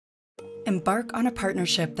Embark on a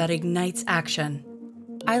partnership that ignites action.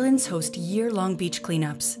 Islands host year-long beach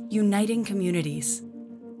cleanups, uniting communities.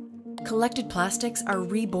 Collected plastics are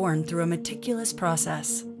reborn through a meticulous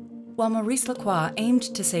process. While Maurice Lacroix aimed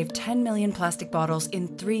to save 10 million plastic bottles in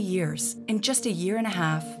 3 years, in just a year and a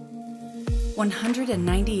half,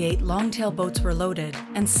 198 long-tail boats were loaded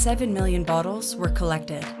and 7 million bottles were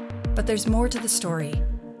collected. But there's more to the story.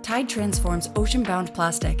 Tide transforms ocean-bound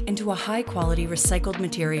plastic into a high-quality recycled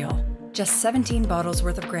material. Just 17 bottles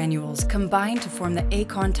worth of granules combine to form the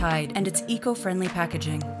Acon Tide and its eco-friendly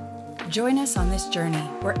packaging. Join us on this journey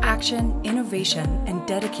where action, innovation, and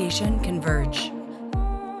dedication converge.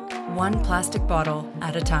 One plastic bottle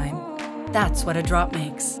at a time. That's what a drop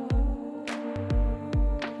makes.